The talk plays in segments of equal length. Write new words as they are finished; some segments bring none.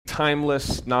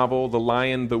timeless novel, The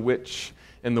Lion, the Witch,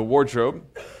 and the Wardrobe,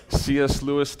 C.S.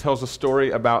 Lewis tells a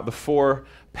story about the four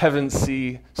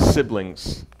Pevensey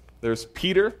siblings. There's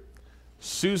Peter,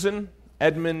 Susan,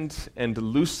 Edmund, and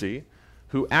Lucy,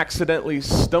 who accidentally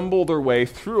stumble their way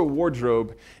through a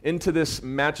wardrobe into this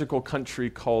magical country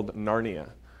called Narnia.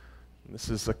 This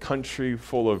is a country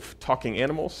full of talking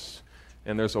animals,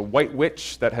 and there's a white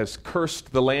witch that has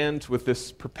cursed the land with this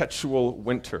perpetual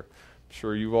winter. I'm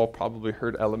sure you've all probably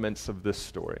heard elements of this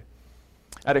story.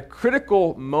 At a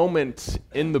critical moment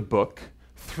in the book,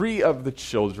 three of the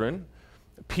children,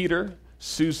 Peter,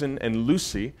 Susan, and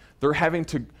Lucy, they're having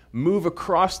to move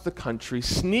across the country,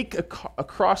 sneak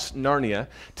across Narnia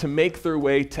to make their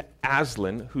way to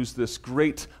Aslan, who's this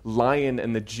great lion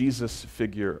and the Jesus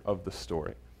figure of the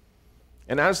story.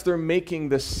 And as they're making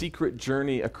this secret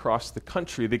journey across the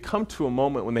country, they come to a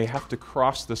moment when they have to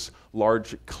cross this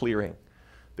large clearing.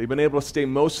 They've been able to stay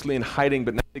mostly in hiding,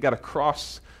 but now they got to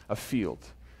cross a field.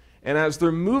 And as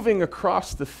they're moving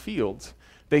across the field,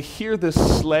 they hear this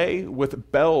sleigh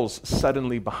with bells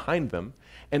suddenly behind them,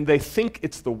 and they think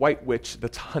it's the white witch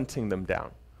that's hunting them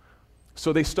down.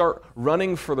 So they start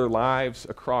running for their lives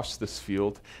across this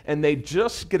field, and they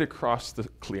just get across the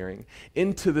clearing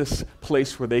into this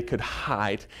place where they could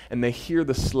hide, and they hear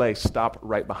the sleigh stop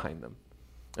right behind them.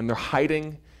 And they're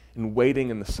hiding and waiting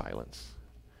in the silence.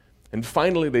 And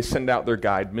finally, they send out their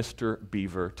guide, Mr.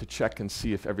 Beaver, to check and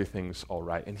see if everything's all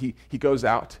right. And he goes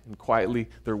out, and quietly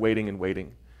they're waiting and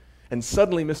waiting. And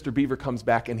suddenly, Mr. Beaver comes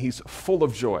back, and he's full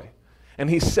of joy. And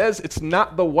he says it's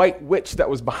not the white witch that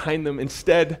was behind them.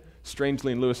 Instead,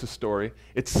 strangely in Lewis's story,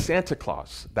 it's Santa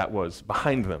Claus that was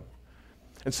behind them.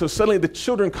 And so suddenly the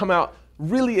children come out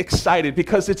really excited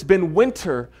because it's been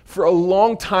winter for a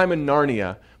long time in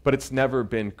Narnia, but it's never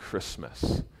been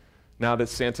Christmas. Now that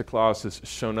Santa Claus has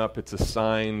shown up, it's a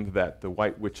sign that the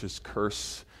white witch's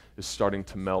curse is starting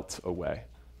to melt away.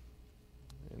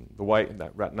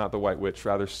 Not the white witch,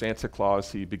 rather Santa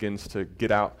Claus, he begins to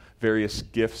get out various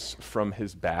gifts from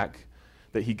his bag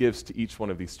that he gives to each one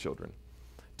of these children.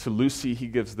 To Lucy, he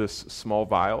gives this small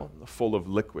vial full of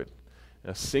liquid.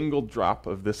 A single drop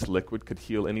of this liquid could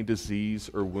heal any disease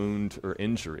or wound or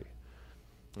injury.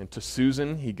 And to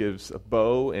Susan, he gives a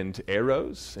bow and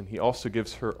arrows, and he also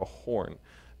gives her a horn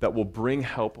that will bring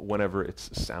help whenever it's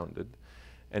sounded.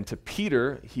 And to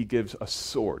Peter, he gives a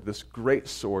sword, this great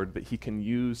sword that he can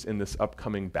use in this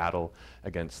upcoming battle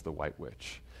against the White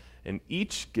Witch. And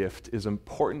each gift is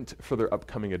important for their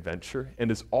upcoming adventure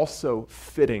and is also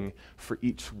fitting for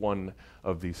each one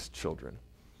of these children.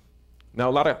 Now,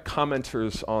 a lot of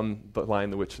commenters on The Lion,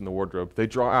 the Witch, and the Wardrobe, they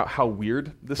draw out how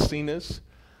weird this scene is.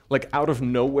 Like, out of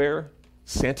nowhere,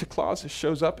 Santa Claus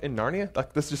shows up in Narnia.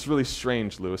 Like, this is just really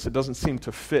strange, Lewis. It doesn't seem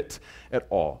to fit at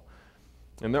all.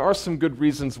 And there are some good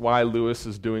reasons why Lewis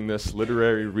is doing this,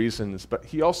 literary reasons, but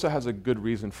he also has a good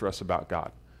reason for us about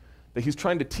God. That he's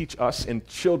trying to teach us and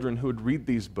children who would read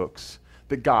these books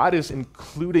that God is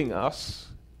including us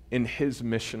in his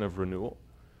mission of renewal.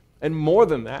 And more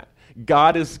than that,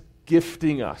 God is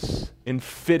gifting us in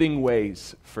fitting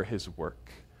ways for his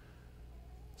work.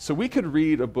 So we could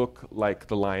read a book like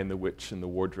The Lion, the Witch, and the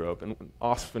Wardrobe, and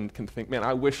often can think, man,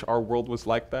 I wish our world was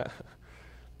like that.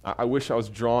 I wish I was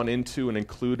drawn into and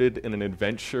included in an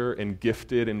adventure and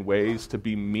gifted in ways to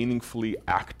be meaningfully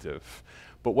active.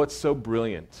 But what's so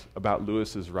brilliant about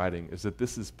Lewis's writing is that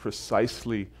this is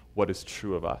precisely what is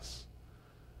true of us.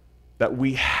 That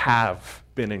we have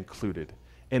been included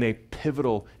in a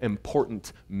pivotal,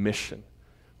 important mission.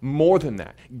 More than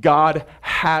that, God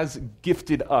has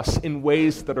gifted us in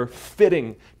ways that are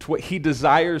fitting to what he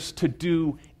desires to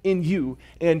do in you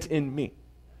and in me.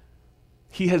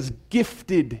 He has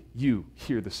gifted you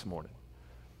here this morning.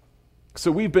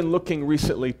 So we've been looking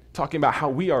recently, talking about how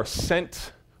we are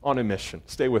sent on a mission.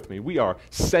 Stay with me. We are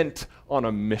sent on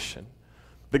a mission.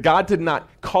 That God did not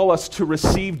call us to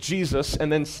receive Jesus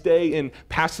and then stay in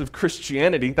passive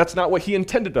Christianity. That's not what he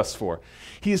intended us for.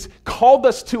 He's called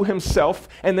us to himself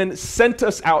and then sent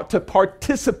us out to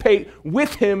participate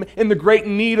with him in the great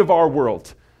need of our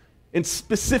world in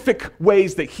specific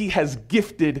ways that he has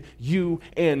gifted you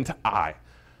and I.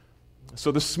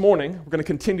 So this morning, we're going to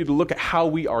continue to look at how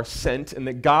we are sent and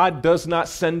that God does not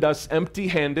send us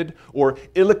empty-handed or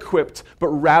ill-equipped, but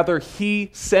rather he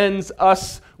sends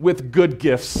us with good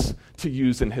gifts to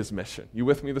use in his mission. You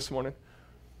with me this morning?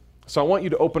 So I want you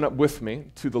to open up with me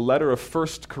to the letter of 1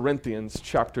 Corinthians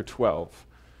chapter 12.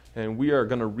 And we are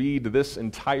going to read this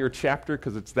entire chapter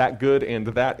because it's that good and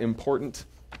that important.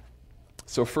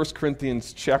 So 1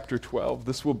 Corinthians chapter 12,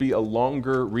 this will be a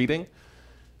longer reading.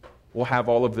 We'll have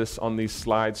all of this on these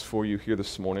slides for you here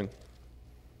this morning.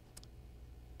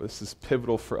 But this is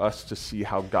pivotal for us to see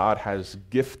how God has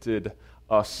gifted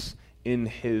us in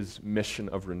his mission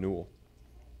of renewal.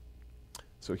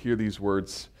 So hear these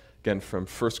words again from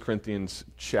 1 Corinthians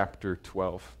chapter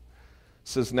 12. It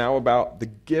says, "Now about the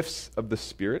gifts of the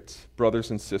Spirit, brothers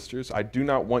and sisters, I do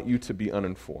not want you to be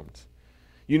uninformed.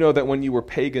 You know that when you were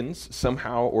pagans,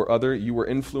 somehow or other, you were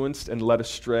influenced and led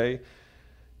astray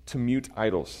to mute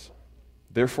idols.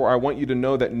 Therefore, I want you to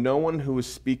know that no one who is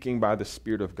speaking by the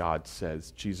Spirit of God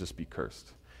says, 'Jesus be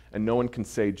cursed.' And no one can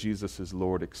say Jesus is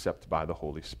Lord except by the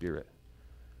Holy Spirit.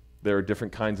 There are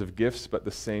different kinds of gifts, but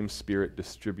the same Spirit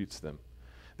distributes them.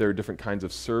 There are different kinds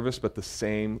of service, but the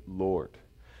same Lord.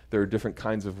 There are different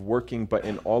kinds of working, but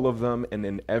in all of them and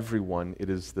in everyone, it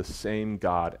is the same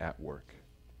God at work.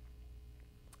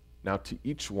 Now to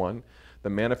each one, the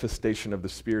manifestation of the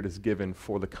Spirit is given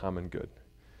for the common good.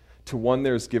 To one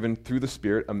there is given through the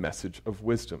Spirit a message of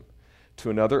wisdom,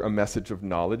 to another a message of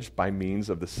knowledge by means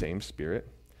of the same Spirit,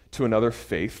 to another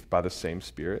faith by the same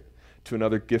Spirit, to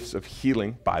another gifts of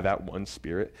healing by that one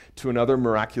Spirit, to another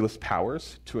miraculous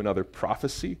powers, to another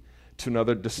prophecy, to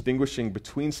another distinguishing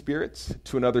between spirits,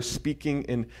 to another speaking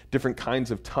in different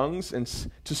kinds of tongues, and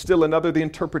to still another the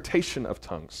interpretation of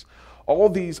tongues. All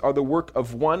these are the work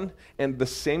of one and the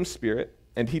same Spirit,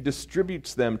 and he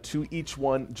distributes them to each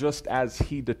one just as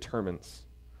he determines.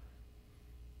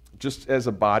 Just as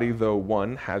a body, though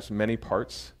one, has many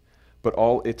parts, but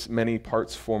all its many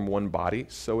parts form one body,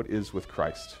 so it is with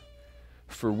Christ.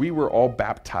 For we were all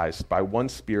baptized by one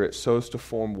Spirit so as to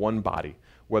form one body,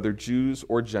 whether Jews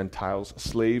or Gentiles,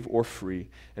 slave or free,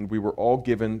 and we were all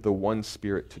given the one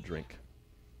Spirit to drink.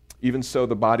 Even so,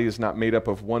 the body is not made up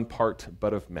of one part,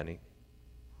 but of many.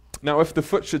 Now, if the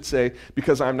foot should say,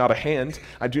 'Because I am not a hand,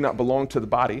 I do not belong to the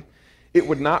body,' it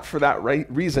would not for that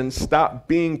reason stop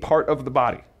being part of the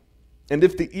body. And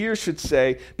if the ear should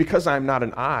say, 'Because I am not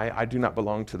an eye, I do not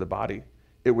belong to the body,'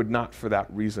 it would not for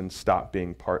that reason stop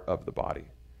being part of the body.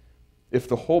 If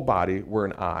the whole body were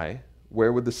an eye,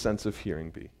 where would the sense of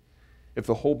hearing be? If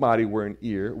the whole body were an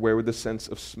ear, where would the sense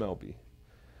of smell be?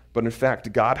 But in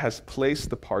fact, God has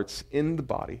placed the parts in the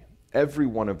body, every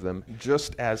one of them,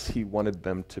 just as he wanted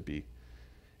them to be.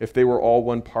 If they were all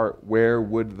one part, where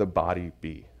would the body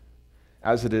be?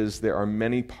 As it is, there are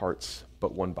many parts,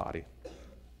 but one body.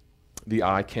 The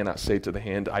eye cannot say to the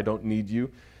hand, 'I don't need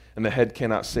you,' and the head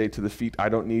cannot say to the feet, 'I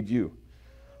don't need you.'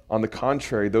 On the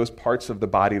contrary, those parts of the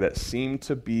body that seem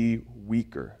to be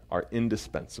weaker are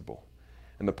indispensable,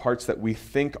 and the parts that we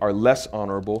think are less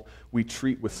honorable we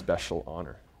treat with special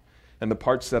honor. And the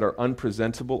parts that are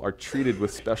unpresentable are treated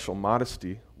with special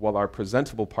modesty, while our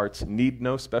presentable parts need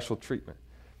no special treatment.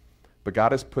 But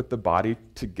God has put the body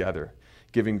together,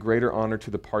 giving greater honor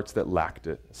to the parts that lacked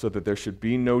it, so that there should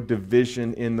be no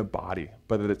division in the body,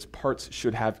 but that its parts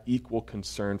should have equal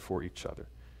concern for each other.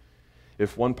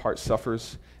 If one part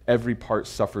suffers, every part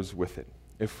suffers with it.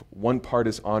 If one part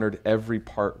is honored, every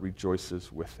part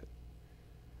rejoices with it.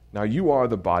 Now you are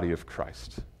the body of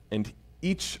Christ, and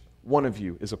each one of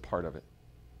you is a part of it.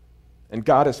 And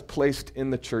God has placed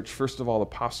in the church, first of all,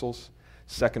 apostles,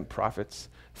 second, prophets,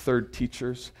 third,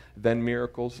 teachers, then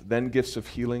miracles, then gifts of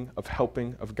healing, of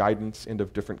helping, of guidance, and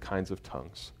of different kinds of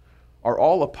tongues. Are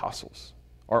all apostles?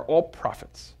 Are all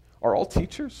prophets? Are all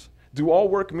teachers? Do all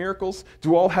work miracles?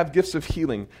 Do all have gifts of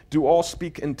healing? Do all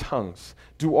speak in tongues?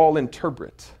 Do all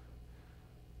interpret?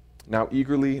 Now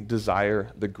eagerly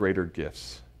desire the greater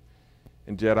gifts,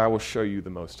 and yet I will show you the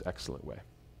most excellent way.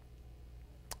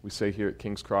 We say here at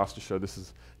King's Cross to show this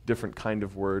is a different kind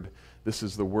of word. This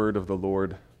is the word of the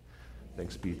Lord.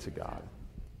 Thanks be to God.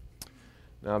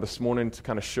 Now this morning, to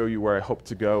kind of show you where I hope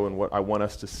to go and what I want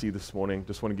us to see this morning,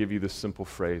 just want to give you this simple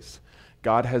phrase.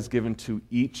 God has given to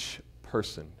each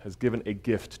person, has given a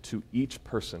gift to each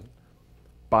person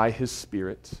by his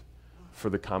Spirit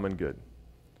for the common good.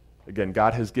 Again,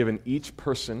 God has given each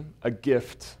person a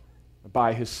gift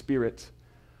by his Spirit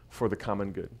for the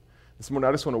common good. This morning,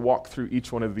 I just want to walk through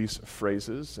each one of these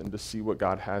phrases and to see what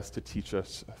God has to teach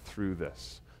us through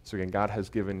this. So again, God has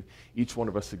given each one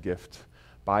of us a gift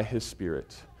by his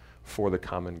Spirit for the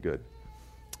common good.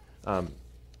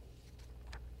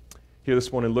 Here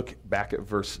this morning, look back at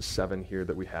verse 7 here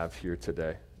that we have here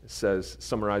today. It says,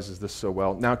 summarizes this so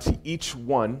well. Now to each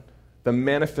one, the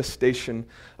manifestation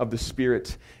of the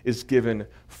Spirit is given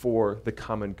for the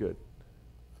common good.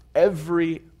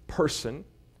 Every person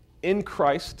in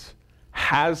Christ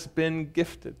has been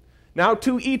gifted. Now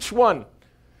to each one.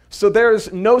 So there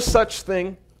is no such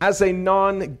thing as a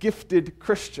non-gifted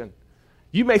Christian.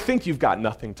 You may think you've got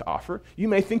nothing to offer. You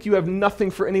may think you have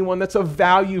nothing for anyone that's of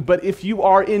value, but if you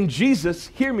are in Jesus,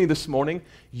 hear me this morning,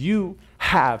 you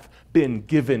have been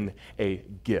given a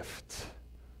gift.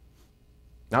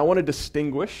 Now, I want to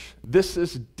distinguish, this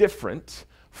is different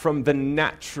from the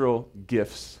natural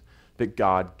gifts that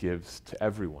God gives to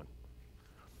everyone.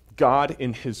 God,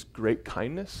 in his great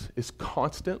kindness, is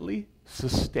constantly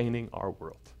sustaining our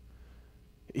world.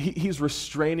 He's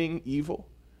restraining evil,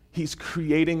 he's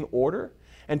creating order,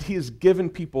 and he has given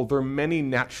people their many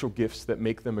natural gifts that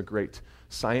make them a great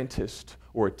scientist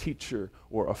or a teacher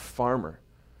or a farmer.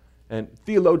 And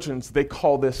theologians, they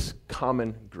call this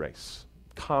common grace.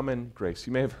 Common grace.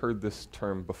 You may have heard this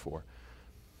term before.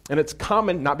 And it's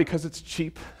common not because it's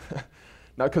cheap,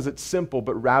 not because it's simple,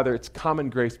 but rather it's common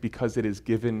grace because it is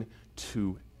given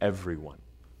to everyone.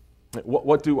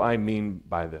 What do I mean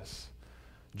by this?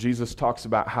 Jesus talks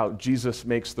about how Jesus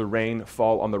makes the rain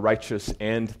fall on the righteous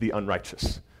and the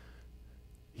unrighteous.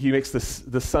 He makes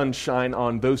the sun shine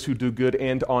on those who do good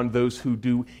and on those who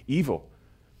do evil.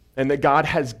 And that God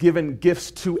has given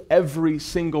gifts to every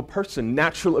single person,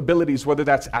 natural abilities, whether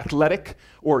that's athletic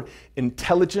or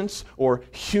intelligence or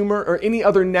humor or any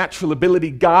other natural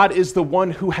ability. God is the one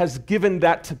who has given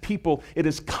that to people. It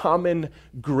is common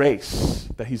grace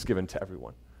that he's given to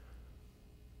everyone.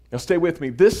 Now stay with me.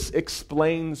 This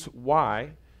explains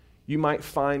why you might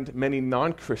find many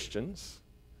non-Christians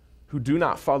who do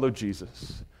not follow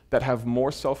Jesus that have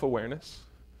more self-awareness,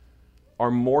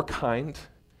 are more kind,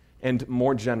 and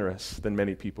more generous than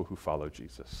many people who follow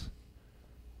Jesus.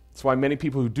 That's why many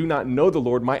people who do not know the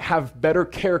Lord might have better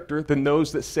character than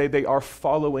those that say they are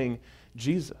following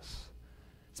Jesus.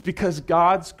 It's because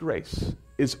God's grace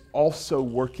is also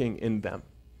working in them.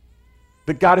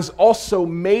 That God has also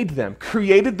made them,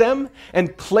 created them,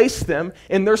 and placed them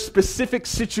in their specific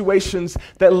situations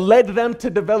that led them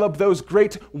to develop those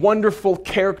great, wonderful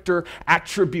character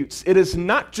attributes. It is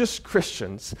not just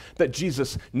Christians that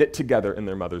Jesus knit together in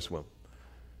their mother's womb.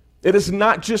 It is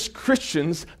not just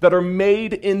Christians that are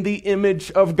made in the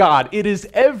image of God. It is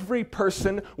every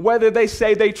person, whether they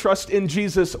say they trust in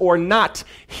Jesus or not.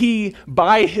 He,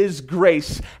 by his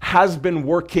grace, has been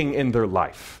working in their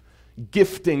life,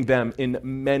 gifting them in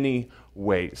many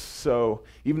ways. So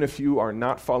even if you are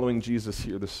not following Jesus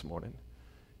here this morning,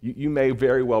 you may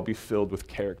very well be filled with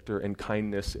character and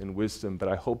kindness and wisdom, but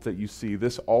I hope that you see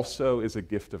this also is a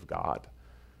gift of God,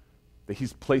 that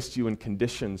he's placed you in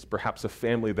conditions, perhaps a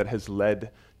family that has led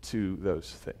to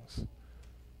those things.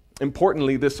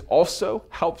 Importantly, this also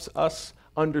helps us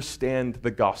understand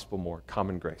the gospel more,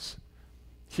 common grace.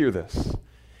 Hear this.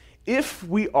 If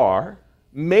we are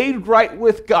made right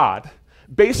with God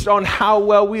based on how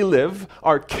well we live,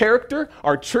 our character,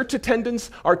 our church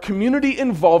attendance, our community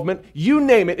involvement, you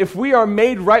name it, if we are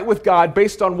made right with God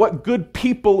based on what good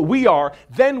people we are,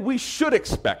 then we should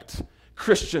expect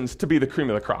Christians to be the cream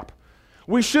of the crop.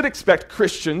 We should expect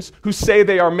Christians who say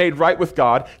they are made right with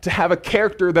God to have a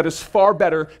character that is far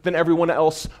better than everyone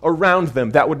else around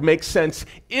them. That would make sense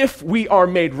if we are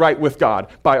made right with God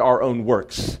by our own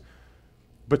works.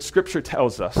 But Scripture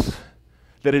tells us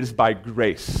that it is by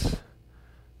grace,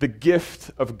 the gift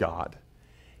of God,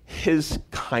 his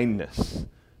kindness,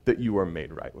 that you are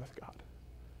made right with God.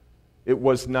 It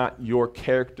was not your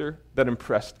character that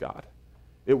impressed God.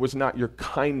 It was not your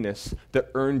kindness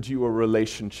that earned you a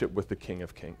relationship with the King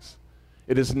of Kings.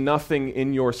 It is nothing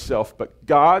in yourself but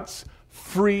God's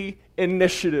free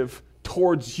initiative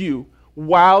towards you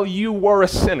while you were a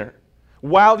sinner.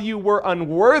 While you were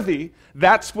unworthy,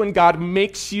 that's when God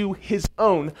makes you his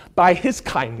own by his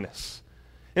kindness.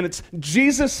 And it's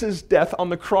Jesus' death on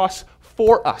the cross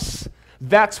for us.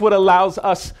 That's what allows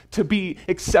us to be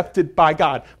accepted by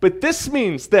God. But this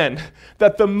means then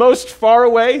that the most far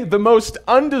away, the most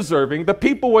undeserving, the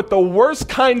people with the worst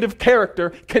kind of character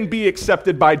can be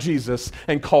accepted by Jesus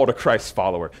and called a Christ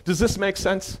follower. Does this make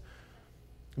sense?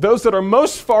 Those that are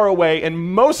most far away and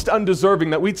most undeserving,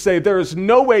 that we'd say there is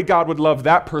no way God would love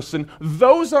that person,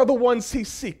 those are the ones he's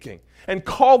seeking and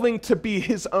calling to be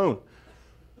his own.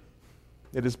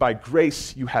 It is by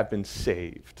grace you have been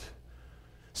saved.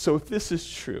 So if this is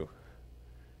true,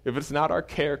 if it's not our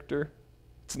character,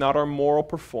 it's not our moral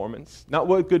performance, not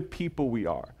what good people we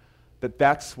are,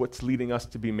 that's what's leading us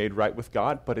to be made right with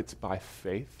God, but it's by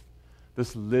faith,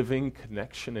 this living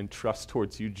connection and trust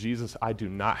towards you. Jesus, I do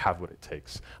not have what it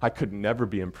takes. I could never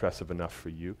be impressive enough for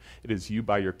you. It is you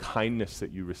by your kindness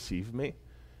that you receive me.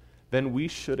 Then we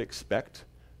should expect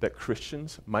that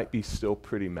Christians might be still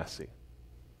pretty messy.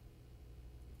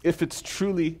 If it's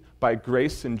truly by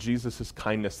grace and Jesus'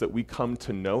 kindness that we come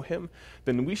to know him,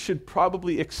 then we should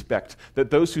probably expect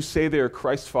that those who say they are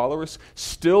Christ followers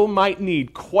still might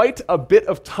need quite a bit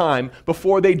of time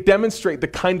before they demonstrate the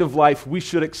kind of life we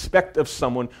should expect of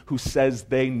someone who says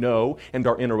they know and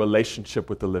are in a relationship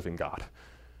with the living God.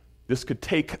 This could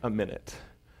take a minute.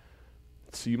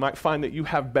 So you might find that you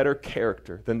have better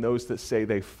character than those that say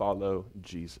they follow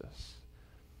Jesus.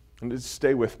 And just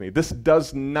stay with me. This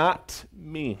does not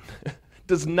mean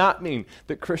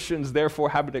that Christians therefore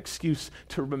have an excuse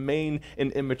to remain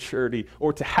in immaturity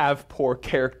or to have poor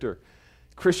character.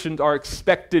 Christians are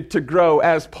expected to grow.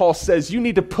 As Paul says, you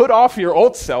need to put off your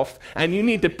old self and you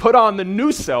need to put on the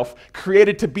new self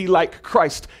created to be like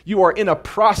Christ. You are in a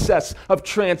process of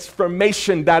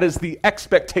transformation. That is the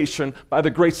expectation by the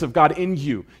grace of God in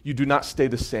you. You do not stay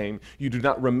the same. You do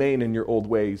not remain in your old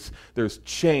ways. There's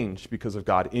change because of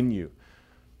God in you.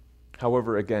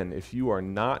 However, again, if you are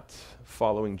not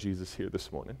following Jesus here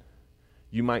this morning,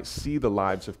 you might see the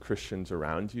lives of Christians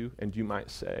around you and you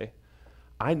might say,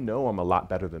 I know I'm a lot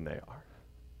better than they are.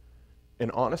 And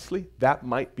honestly, that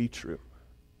might be true.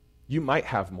 You might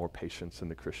have more patience than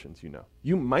the Christians you know.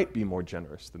 You might be more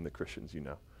generous than the Christians you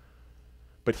know.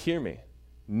 But hear me,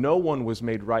 no one was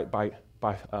made right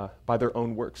by their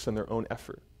own works and their own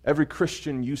effort. Every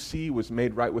Christian you see was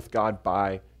made right with God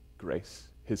by grace,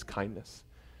 his kindness.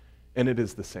 And it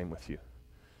is the same with you.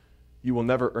 You will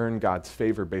never earn God's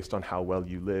favor based on how well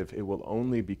you live. It will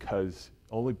only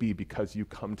be because you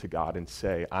come to God and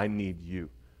say, I need you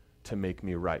to make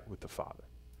me right with the Father.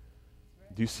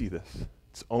 Right. Do you see this?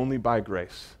 It's only by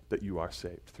grace that you are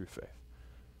saved through faith.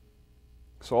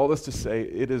 So all this to say,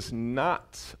 it is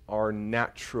not our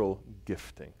natural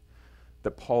gifting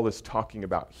that Paul is talking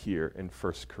about here in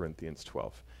 1 Corinthians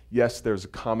 12. Yes, there's a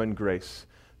common grace,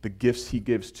 the gifts he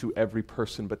gives to every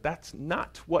person, but that's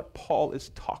not what Paul is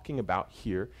talking about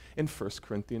here in 1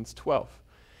 Corinthians 12.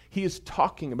 He is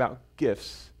talking about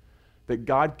gifts that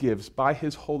God gives by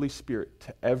his Holy Spirit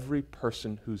to every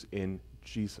person who's in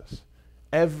Jesus.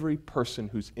 Every person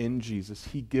who's in Jesus,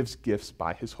 he gives gifts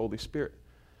by his Holy Spirit.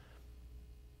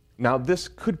 Now, this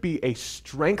could be a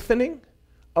strengthening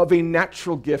of a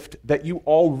natural gift that you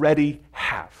already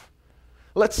have.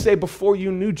 Let's say before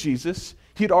you knew Jesus,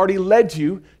 he'd already led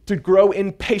you to grow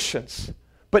in patience.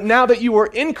 But now that you are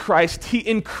in Christ, he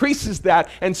increases that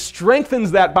and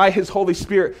strengthens that by his Holy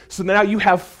Spirit. So now you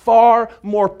have far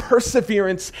more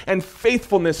perseverance and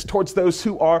faithfulness towards those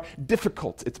who are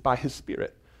difficult. It's by his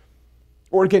Spirit.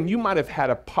 Or again, you might have had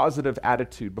a positive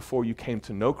attitude before you came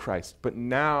to know Christ, but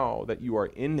now that you are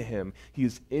in him, he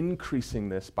is increasing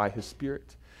this by his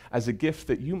Spirit as a gift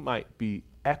that you might be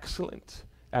excellent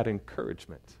at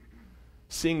encouragement,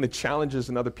 seeing the challenges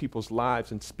in other people's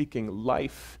lives and speaking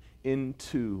life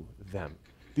into them.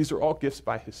 These are all gifts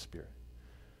by his Spirit.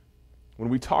 When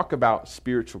we talk about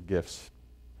spiritual gifts,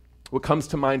 what comes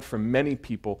to mind for many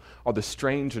people are the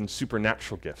strange and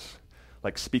supernatural gifts,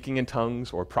 like speaking in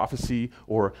tongues or prophecy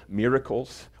or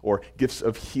miracles or gifts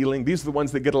of healing. These are the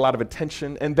ones that get a lot of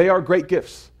attention, and they are great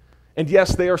gifts. And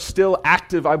yes, they are still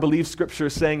active, I believe Scripture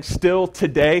is saying, still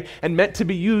today, and meant to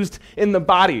be used in the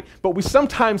body. But we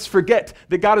sometimes forget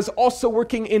that God is also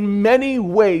working in many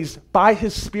ways by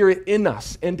his Spirit in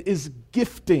us and is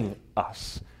gifting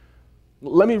us.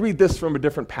 Let me read this from a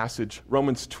different passage,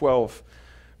 Romans 12,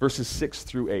 verses 6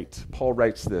 through 8. Paul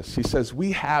writes this. He says,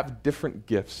 we have different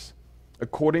gifts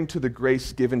according to the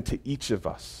grace given to each of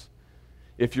us.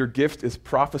 If your gift is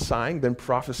prophesying, then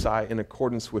prophesy in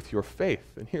accordance with your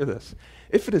faith. And hear this.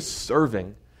 If it is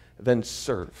serving, then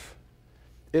serve.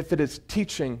 If it is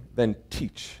teaching, then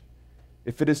teach.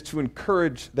 If it is to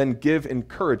encourage, then give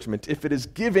encouragement. If it is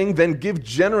giving, then give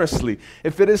generously.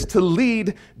 If it is to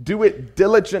lead, do it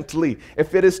diligently.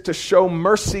 If it is to show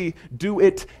mercy, do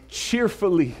it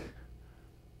cheerfully.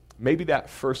 Maybe that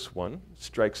first one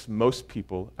strikes most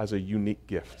people as a unique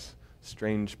gift.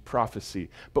 Strange prophecy.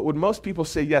 But would most people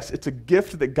say, yes, it's a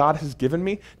gift that God has given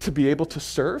me to be able to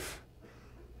serve?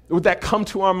 Would that come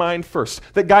to our mind first?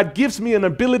 That God gives me an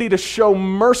ability to show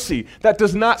mercy that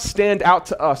does not stand out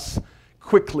to us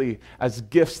quickly as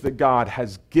gifts that God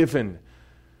has given.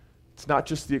 It's not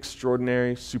just the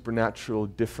extraordinary, supernatural,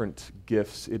 different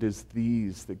gifts. It is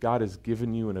these that God has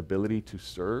given you an ability to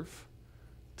serve,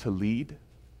 to lead,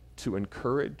 to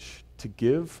encourage, to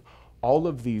give. All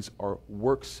of these are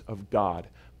works of God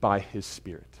by his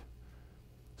Spirit.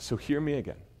 So hear me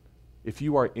again. If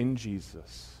you are in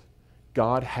Jesus,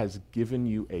 God has given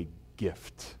you a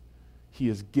gift. He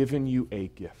has given you a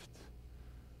gift.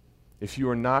 If you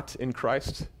are not in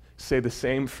Christ, say the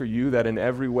same for you, that in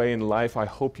every way in life, I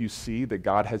hope you see that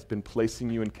God has been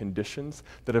placing you in conditions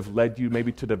that have led you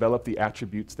maybe to develop the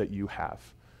attributes that you have.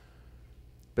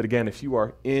 But again, if you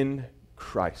are in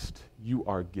Christ, you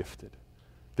are gifted.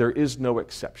 There is no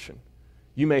exception.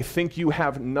 You may think you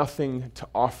have nothing to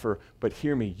offer, but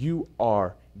hear me, you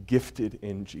are gifted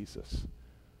in Jesus.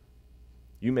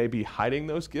 You may be hiding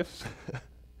those gifts.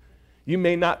 You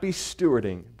may not be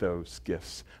stewarding those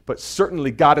gifts, but certainly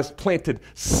God has planted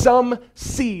some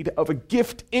seed of a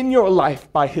gift in your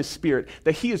life by His Spirit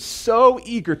that He is so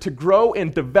eager to grow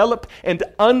and develop and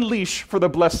unleash for the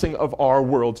blessing of our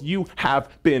world. You have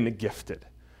been gifted.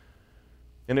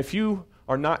 And if you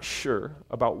are not sure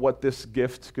about what this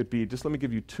gift could be, just let me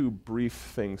give you two brief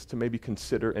things to maybe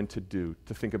consider and to do,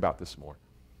 to think about this more.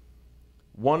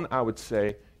 One, I would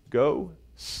say, go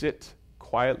sit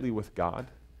quietly with God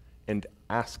and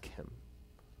ask Him,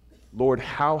 Lord,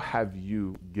 how have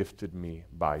you gifted me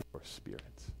by your Spirit?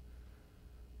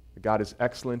 God is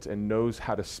excellent and knows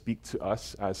how to speak to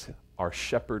us as our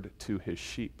shepherd to His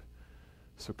sheep.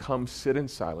 So come sit in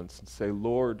silence and say,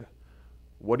 Lord,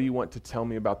 what do you want to tell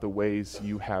me about the ways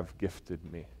you have gifted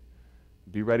me?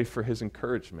 Be ready for His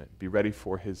encouragement. Be ready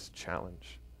for His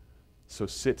challenge. So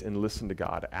sit and listen to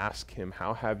God. Ask Him,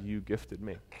 how have you gifted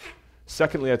me?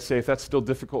 Secondly, I'd say if that's still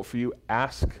difficult for you,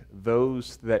 ask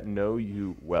those that know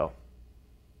you well.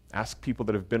 Ask people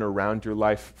that have been around your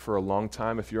life for a long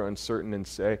time if you're uncertain, and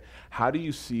say, how do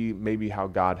you see maybe how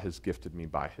God has gifted me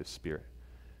by His Spirit?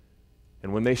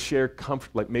 And when they share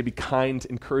comfort, like maybe kind,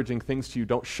 encouraging things to you,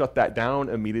 don't shut that down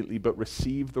immediately, but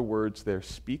receive the words they're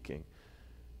speaking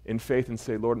in faith and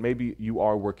say, Lord, maybe you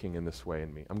are working in this way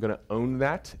in me. I'm going to own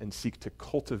that and seek to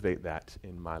cultivate that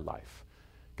in my life.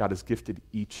 God has gifted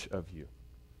each of you.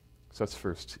 So that's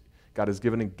first. God has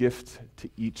given a gift to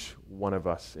each one of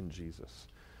us in Jesus.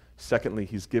 Secondly,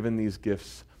 He's given these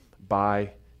gifts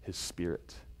by His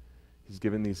Spirit. He's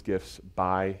given these gifts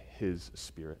by His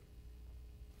Spirit.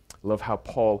 I love how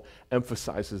Paul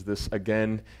emphasizes this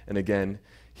again and again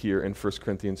here in 1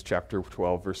 Corinthians chapter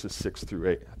 12, verses 6 through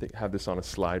 8. I think I have this on a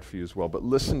slide for you as well. But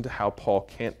listen to how Paul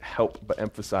can't help but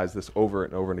emphasize this over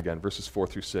and over and again. Verses 4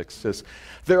 through 6 says,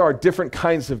 there are different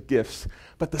kinds of gifts,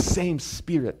 but the same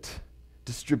Spirit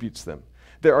distributes them.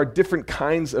 There are different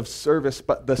kinds of service,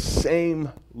 but the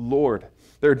same Lord.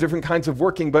 There are different kinds of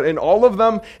working, but in all of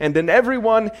them and in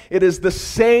everyone, it is the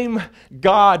same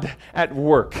God at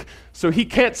work. So he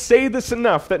can't say this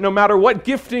enough, that no matter what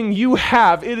gifting you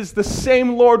have, it is the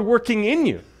same Lord working in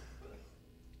you.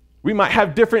 We might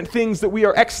have different things that we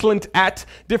are excellent at,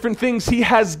 different things He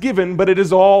has given, but it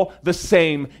is all the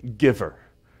same giver.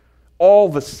 All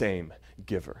the same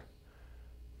giver.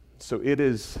 So it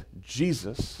is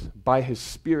Jesus, by His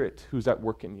Spirit, who's at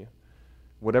work in you.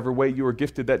 Whatever way you are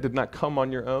gifted, that did not come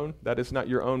on your own. That is not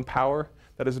your own power.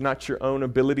 That is not your own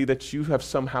ability that you have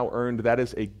somehow earned. That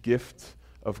is a gift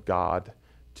of God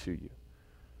to you.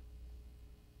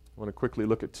 I want to quickly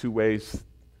look at two ways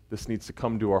this needs to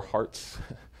come to our hearts,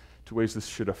 two ways this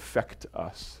should affect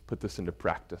us. Put this into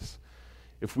practice.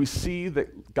 If we see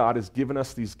that God has given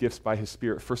us these gifts by His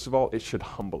Spirit, first of all, it should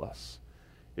humble us.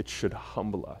 It should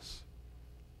humble us.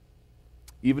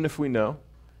 Even if we know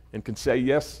and can say,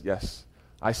 yes,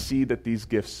 I see that these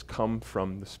gifts come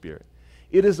from the Spirit.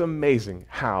 It is amazing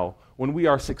how, when we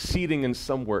are succeeding in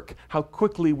some work, how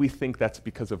quickly we think that's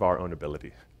because of our own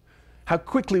ability. How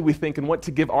quickly we think and want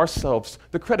to give ourselves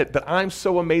the credit that I'm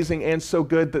so amazing and so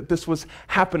good that this was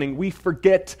happening. We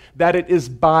forget that it is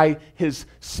by His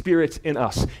Spirit in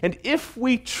us. And if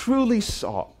we truly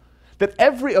saw that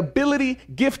every ability,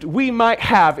 gift we might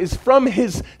have is from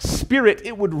His Spirit,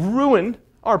 it would ruin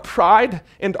our pride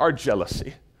and our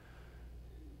jealousy.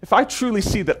 If I truly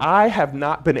see that I have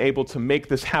not been able to make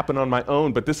this happen on my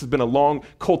own, but this has been a long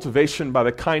cultivation by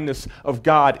the kindness of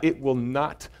God, it will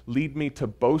not lead me to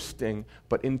boasting,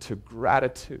 but into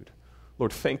gratitude.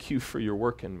 Lord, thank you for your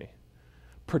work in me.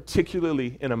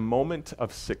 Particularly in a moment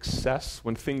of success,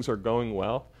 when things are going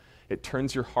well, it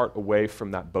turns your heart away from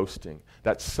that boasting,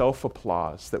 that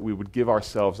self-applause that we would give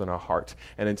ourselves in our heart,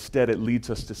 and instead it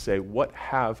leads us to say, what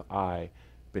have I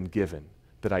been given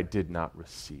that I did not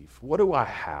receive? What do I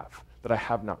have that I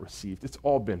have not received? It's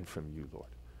all been from you, Lord.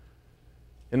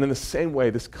 And in the same way,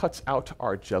 this cuts out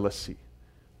our jealousy.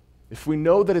 If we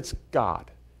know that it's God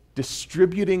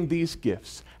distributing these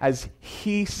gifts as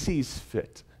He sees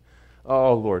fit,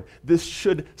 oh, Lord, this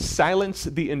should silence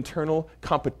the internal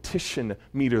competition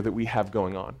meter that we have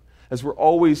going on, as we're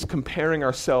always comparing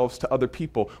ourselves to other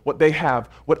people, what they have,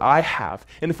 what I have.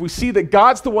 And if we see that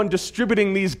God's the one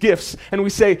distributing these gifts, and we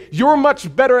say, you're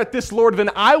much better at this, Lord, than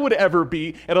I would ever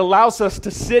be, it allows us to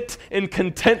sit in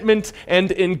contentment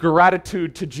and in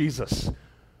gratitude to Jesus.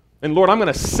 And Lord, I'm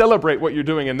going to celebrate what you're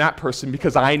doing in that person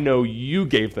because I know you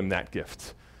gave them that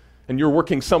gift. And you're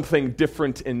working something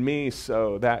different in me,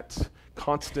 so that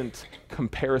constant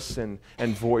comparison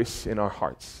and voice in our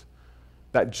hearts,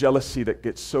 that jealousy that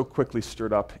gets so quickly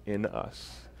stirred up in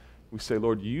us. We say,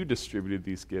 Lord, you distributed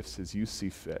these gifts as you see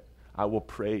fit. I will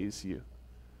praise you.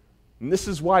 And this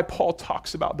is why Paul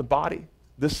talks about the body,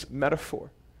 this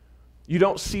metaphor. You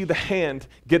don't see the hand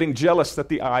getting jealous that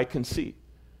the eye can see.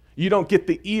 You don't get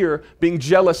the ear being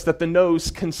jealous that the nose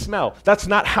can smell. That's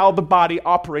not how the body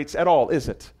operates at all, is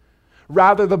it?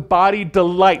 Rather, the body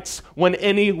delights when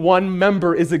any one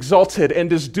member is exalted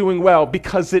and is doing well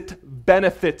because it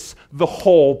benefits the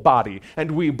whole body,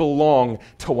 and we belong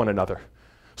to one another.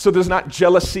 So there's not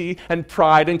jealousy and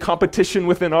pride and competition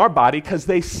within our body because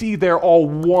they see they're all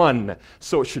one,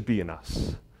 so it should be in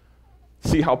us.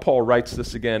 See how Paul writes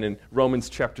this again in Romans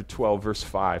chapter 12, verse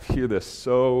 5. Hear this,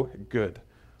 so good.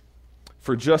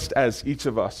 For just as each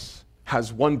of us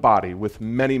has one body with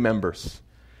many members,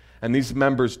 and these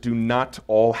members do not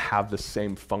all have the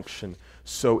same function,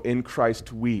 so in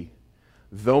Christ we,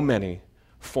 though many,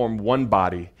 form one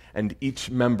body, and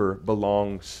each member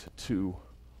belongs to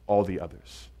all the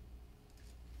others.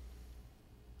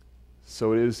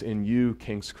 So it is in you,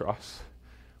 King's Cross.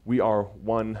 We are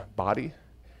one body,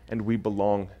 and we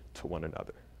belong to one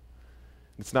another.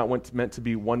 It's not meant to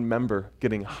be one member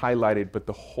getting highlighted, but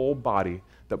the whole body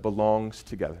that belongs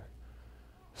together.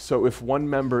 So if one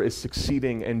member is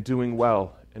succeeding and doing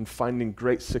well and finding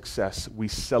great success, we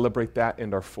celebrate that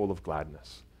and are full of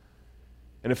gladness.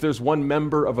 And if there's one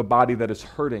member of a body that is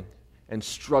hurting and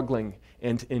struggling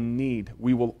and in need,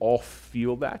 we will all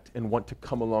feel that and want to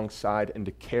come alongside and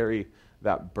to carry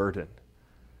that burden.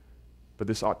 But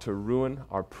this ought to ruin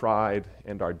our pride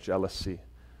and our jealousy.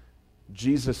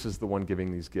 Jesus is the one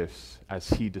giving these gifts as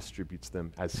he distributes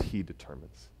them, as he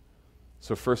determines.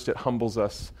 So first, it humbles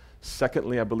us.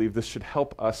 Secondly, I believe this should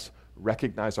help us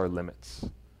recognize our limits.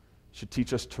 It should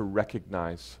teach us to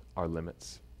recognize our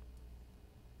limits.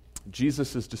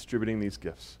 Jesus is distributing these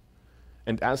gifts.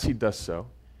 And as he does so,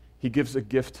 he gives a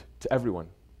gift to everyone.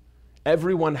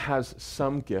 Everyone has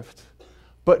some gift,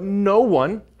 but no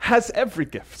one has every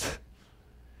gift.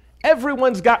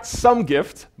 Everyone's got some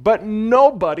gift, but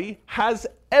nobody has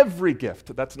every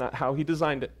gift. That's not how he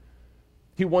designed it.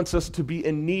 He wants us to be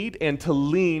in need and to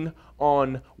lean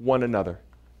on one another.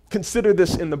 Consider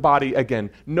this in the body again.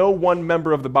 No one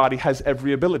member of the body has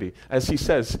every ability. As he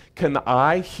says, can the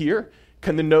eye hear?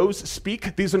 Can the nose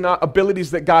speak? These are not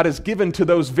abilities that God has given to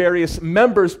those various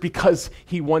members because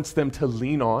he wants them to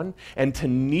lean on and to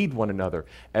need one another.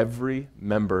 Every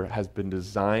member has been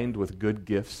designed with good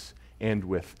gifts and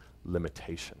with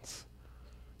limitations.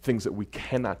 Things that we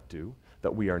cannot do,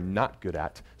 that we are not good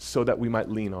at, so that we might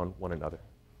lean on one another.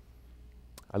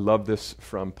 I love this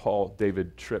from Paul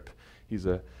David Tripp. He's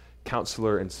a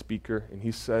counselor and speaker, and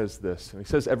he says this, and he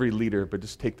says every leader, but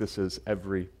just take this as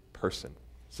every person.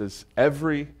 He says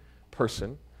every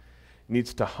person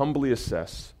needs to humbly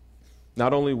assess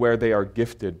not only where they are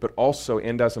gifted, but also,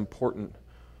 and as important,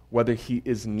 where he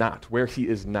is not.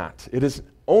 It is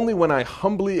only when I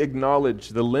humbly acknowledge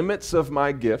the limits of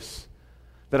my gifts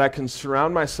that I can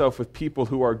surround myself with people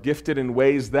who are gifted in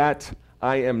ways that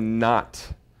I am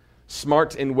not,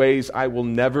 smart in ways I will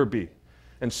never be,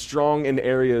 and strong in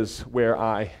areas where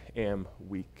I am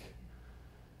weak.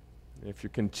 And if you're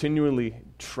continually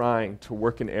trying to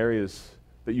work in areas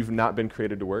that you've not been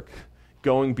created to work,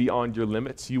 going beyond your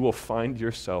limits, you will find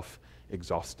yourself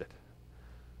exhausted.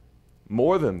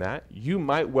 More than that, you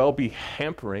might well be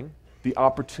hampering the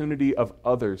opportunity of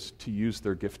others to use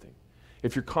their gifting.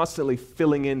 If you're constantly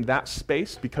filling in that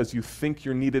space because you think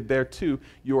you're needed there too,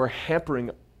 you are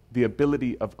hampering the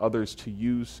ability of others to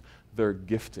use their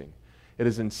gifting. It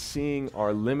is in seeing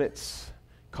our limits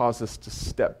cause us to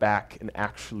step back and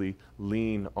actually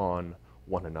lean on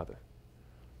one another.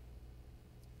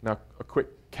 Now, a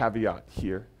quick caveat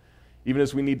here. Even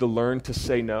as we need to learn to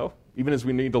say no, even as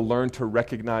we need to learn to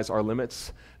recognize our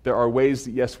limits, there are ways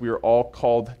that, yes, we are all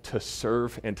called to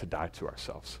serve and to die to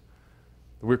ourselves.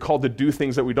 We're called to do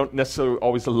things that we don't necessarily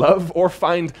always love or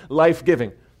find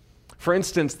life-giving. For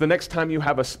instance, the next time you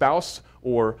have a spouse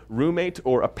or roommate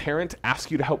or a parent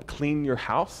ask you to help clean your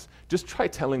house, just try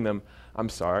telling them, I'm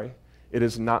sorry, it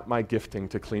is not my gifting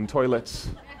to clean toilets,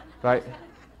 right?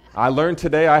 I learned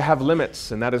today I have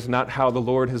limits, and that is not how the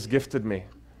Lord has gifted me.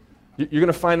 You're going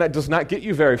to find that does not get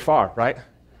you very far, right?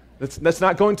 That's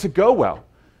not going to go well.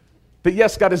 But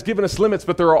yes, God has given us limits,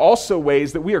 but there are also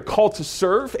ways that we are called to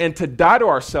serve and to die to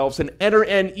ourselves and enter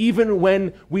in even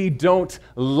when we don't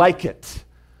like it.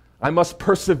 I must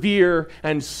persevere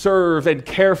and serve and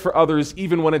care for others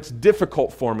even when it's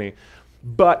difficult for me.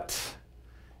 But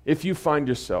if you find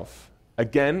yourself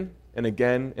again and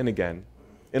again and again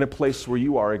in a place where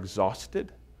you are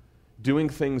exhausted, doing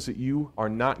things that you are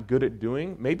not good at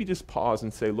doing, maybe just pause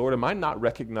and say, Lord, am I not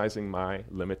recognizing my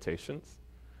limitations?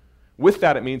 With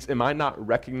that, it means, am I not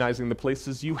recognizing the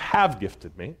places you have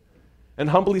gifted me? and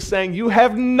humbly saying, you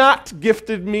have not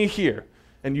gifted me here,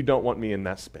 and you don't want me in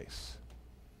that space.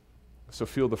 So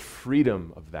feel the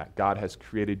freedom of that. God has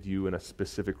created you in a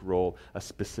specific role, a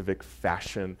specific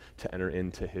fashion to enter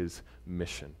into his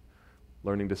mission.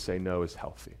 Learning to say no is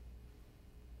healthy.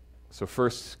 So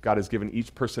first, God has given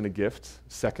each person a gift.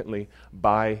 Secondly,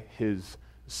 by his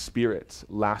Spirit.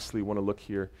 Lastly, want to look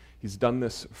here. He's done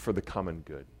this for the common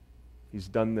good. He's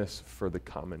done this for the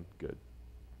common good.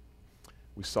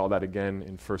 We saw that again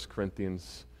in 1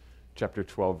 Corinthians chapter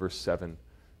 12, verse 7.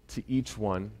 To each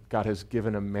one, God has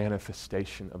given a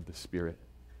manifestation of the Spirit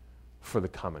for the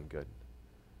common good.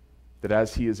 That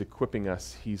as he is equipping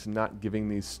us, he's not giving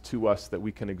these to us that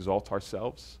we can exalt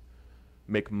ourselves,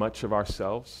 make much of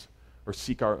ourselves, or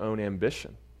seek our own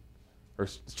ambition, or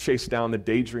chase down the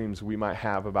daydreams we might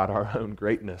have about our own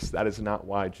greatness. That is not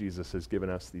why Jesus has given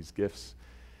us these gifts.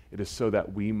 It is so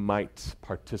that we might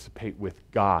participate with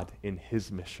God in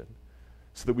his mission,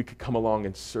 so that we could come along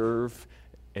and serve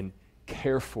and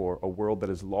care for a world that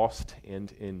is lost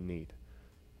and in need.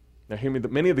 Now hear me,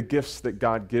 that many of the gifts that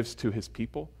God gives to his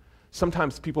people,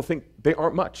 sometimes people think they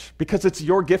aren't much. Because it's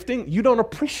your gifting, you don't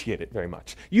appreciate it very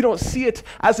much. You don't see it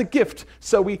as a gift,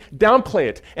 so we downplay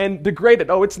it and degrade it.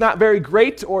 Oh, it's not very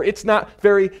great, or it's not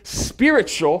very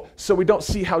spiritual, so we don't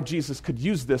see how Jesus could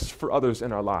use this for others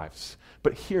in our lives.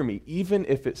 But hear me, even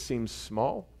if it seems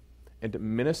small and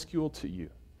minuscule to you,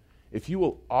 if you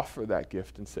will offer that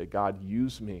gift and say, God,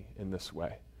 use me in this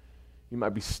way, you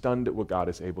might be stunned at what God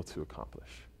is able to accomplish.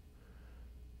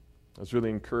 I was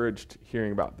really encouraged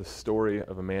hearing about the story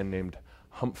of a man named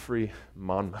Humphrey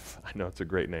Monmouth. I know it's a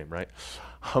great name, right?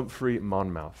 Humphrey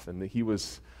Monmouth. And he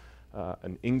was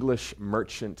an English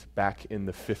merchant back in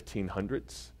the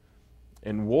 1500s.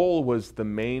 And wool was the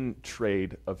main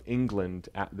trade of England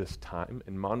at this time.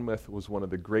 And Monmouth was one of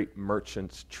the great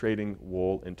merchants trading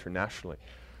wool internationally.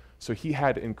 So he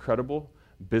had incredible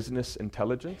business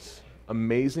intelligence,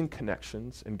 amazing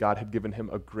connections, and God had given him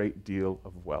a great deal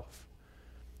of wealth.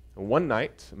 And one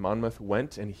night, Monmouth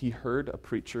went and he heard a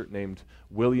preacher named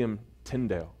William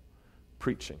Tyndale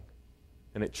preaching.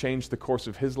 And it changed the course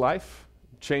of his life,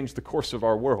 changed the course of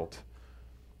our world.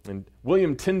 And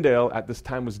William Tyndale at this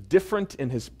time was different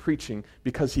in his preaching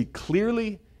because he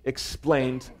clearly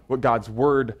explained what God's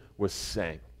word was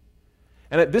saying.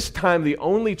 And at this time, the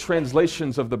only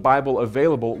translations of the Bible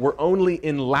available were only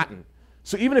in Latin.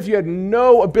 So even if you had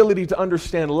no ability to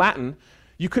understand Latin,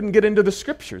 you couldn't get into the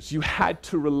scriptures. You had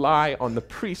to rely on the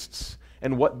priests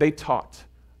and what they taught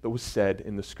that was said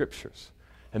in the scriptures.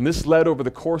 And this led over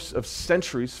the course of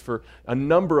centuries for a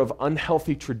number of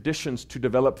unhealthy traditions to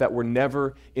develop that were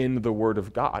never in the Word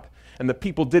of God. And the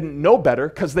people didn't know better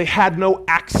because they had no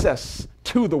access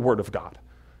to the Word of God.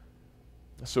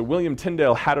 So William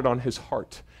Tyndale had it on his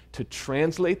heart to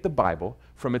translate the Bible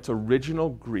from its original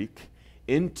Greek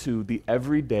into the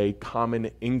everyday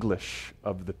common English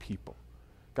of the people.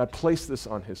 God placed this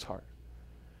on his heart.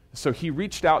 So he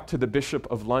reached out to the Bishop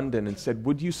of London and said,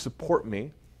 would you support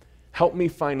me, help me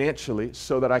financially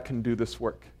so that I can do this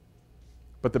work?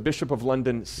 But the Bishop of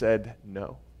London said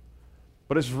no.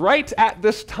 But it's right at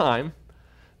this time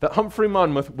that Humphrey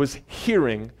Monmouth was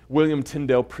hearing William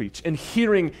Tyndale preach and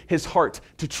hearing his heart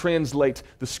to translate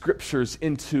the scriptures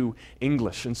into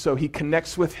English. And so he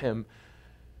connects with him,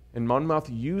 and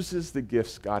Monmouth uses the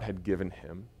gifts God had given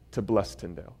him to bless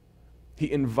Tyndale.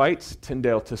 He invites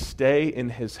Tyndale to stay in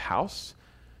his house,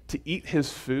 to eat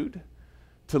his food,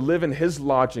 to live in his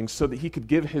lodging so that he could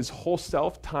give his whole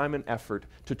self, time, and effort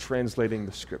to translating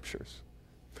the scriptures.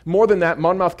 More than that,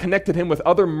 Monmouth connected him with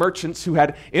other merchants who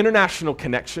had international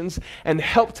connections and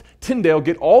helped Tyndale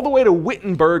get all the way to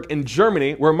Wittenberg in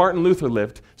Germany, where Martin Luther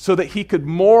lived, so that he could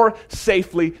more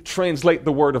safely translate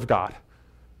the Word of God.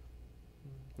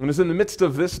 And it was in the midst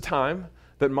of this time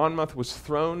that Monmouth was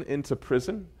thrown into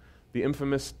prison, the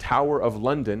infamous Tower of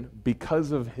London,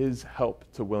 because of his help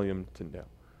to William Tyndale.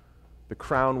 The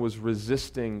Crown was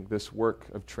resisting this work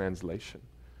of translation.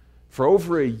 For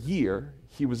over a year,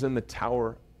 he was in the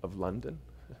Tower of London,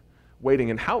 waiting.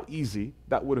 And how easy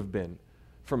that would have been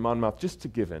for Monmouth just to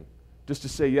give in, just to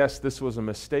say, yes, this was a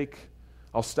mistake.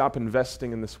 I'll stop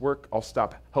investing in this work. I'll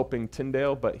stop helping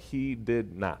Tyndale. But he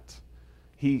did not.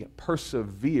 He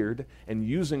persevered in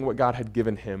using what God had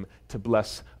given him to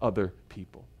bless other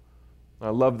people. I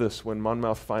love this. When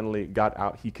Monmouth finally got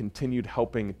out, he continued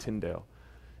helping Tyndale.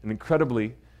 And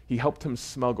incredibly, he helped him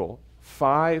smuggle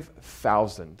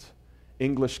 5,000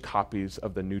 English copies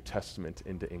of the New Testament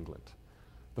into England.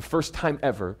 The first time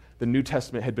ever the New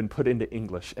Testament had been put into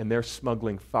English, and they're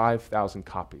smuggling 5,000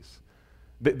 copies.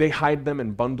 They hide them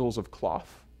in bundles of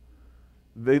cloth.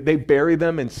 They bury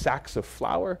them in sacks of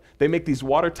flour. They make these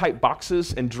watertight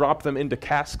boxes and drop them into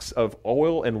casks of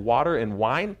oil and water and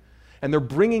wine. And they're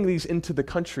bringing these into the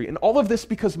country. And all of this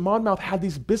because Monmouth had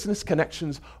these business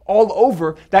connections all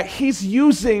over that he's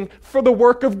using for the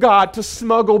work of God to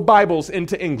smuggle Bibles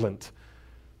into England.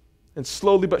 And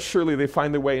slowly but surely they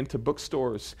find their way into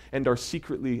bookstores and are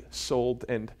secretly sold,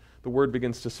 and the word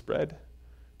begins to spread.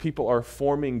 People are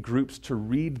forming groups to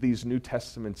read these New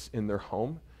Testaments in their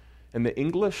home. And the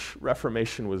English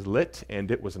Reformation was lit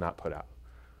and it was not put out.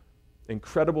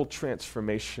 Incredible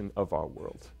transformation of our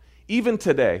world. Even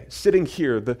today, sitting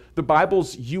here, the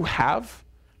Bibles you have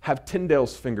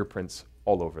Tyndale's fingerprints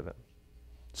all over them.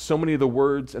 So many of the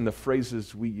words and the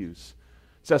phrases we use.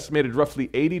 It's estimated roughly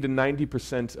 80 to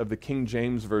 90% of the King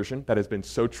James Version that has been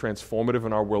so transformative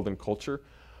in our world and culture,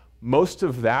 most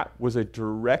of that was a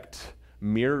direct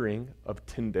mirroring of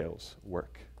Tyndale's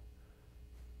work.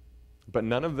 But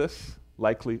none of this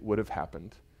likely would have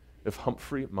happened if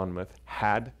Humphrey Monmouth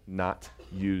had not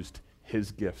used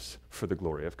his gifts for the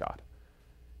glory of God.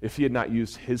 If he had not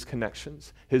used his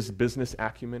connections, his business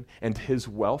acumen, and his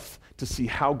wealth to see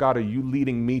how, God, are you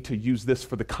leading me to use this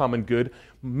for the common good,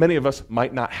 many of us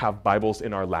might not have Bibles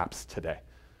in our laps today.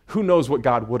 Who knows what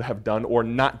God would have done or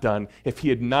not done if he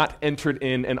had not entered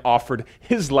in and offered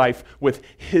his life with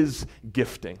his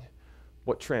gifting.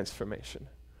 What transformation.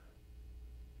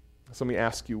 So let me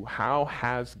ask you, how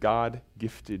has God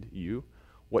gifted you?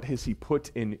 What has he put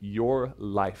in your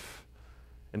life?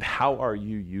 And how are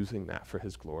you using that for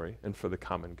his glory and for the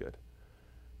common good?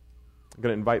 I'm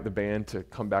going to invite the band to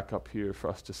come back up here for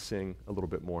us to sing a little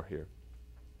bit more here.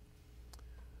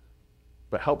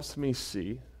 But helps me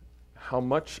see how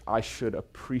much I should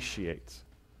appreciate,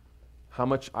 how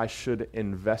much I should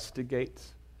investigate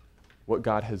what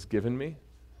God has given me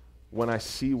when I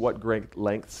see what great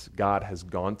lengths God has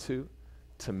gone to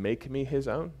make me his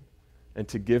own and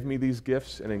to give me these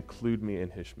gifts and include me in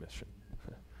his mission.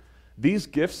 These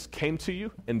gifts came to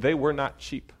you, and they were not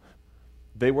cheap.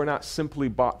 They were not simply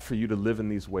bought for you to live in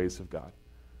these ways of God.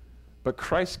 But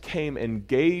Christ came and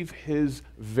gave his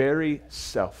very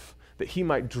self that he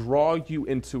might draw you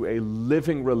into a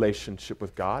living relationship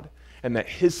with God and that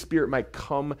his Spirit might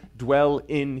come dwell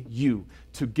in you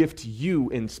to gift you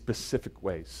in specific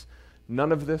ways.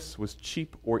 None of this was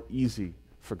cheap or easy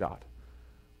for God.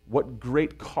 What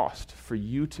great cost for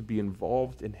you to be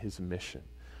involved in his mission.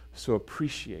 So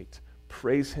appreciate,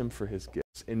 praise him for his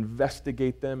gifts,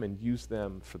 investigate them, and use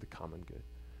them for the common good.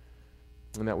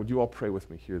 And that, would you all pray with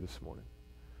me here this morning?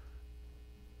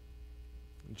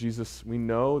 Jesus, we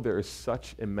know there is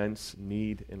such immense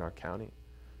need in our county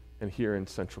and here in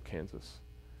central Kansas.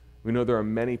 We know there are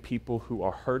many people who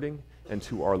are hurting and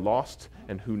who are lost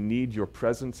and who need your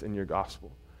presence and your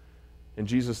gospel. And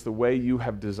Jesus, the way you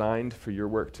have designed for your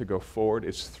work to go forward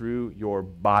is through your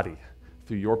body,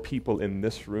 through your people in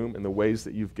this room and the ways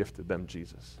that you've gifted them,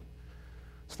 Jesus.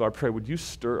 So Lord, I pray, would you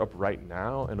stir up right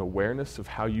now an awareness of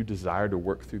how you desire to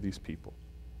work through these people?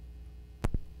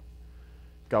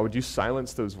 God, would you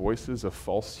silence those voices of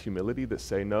false humility that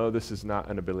say, no, this is not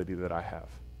an ability that I have.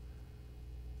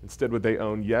 Instead, would they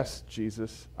own, yes,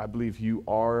 Jesus, I believe you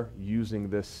are using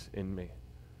this in me.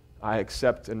 I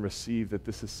accept and receive that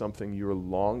this is something you're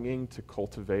longing to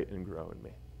cultivate and grow in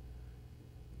me.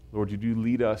 Lord, would you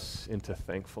lead us into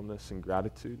thankfulness and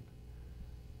gratitude?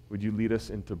 Would you lead us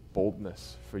into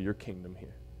boldness for your kingdom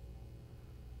here?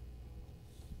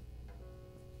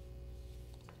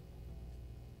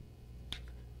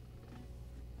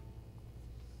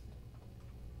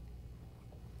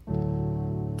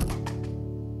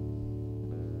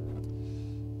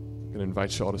 I'm going to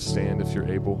invite you all to stand if you're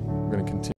able. We're going to continue.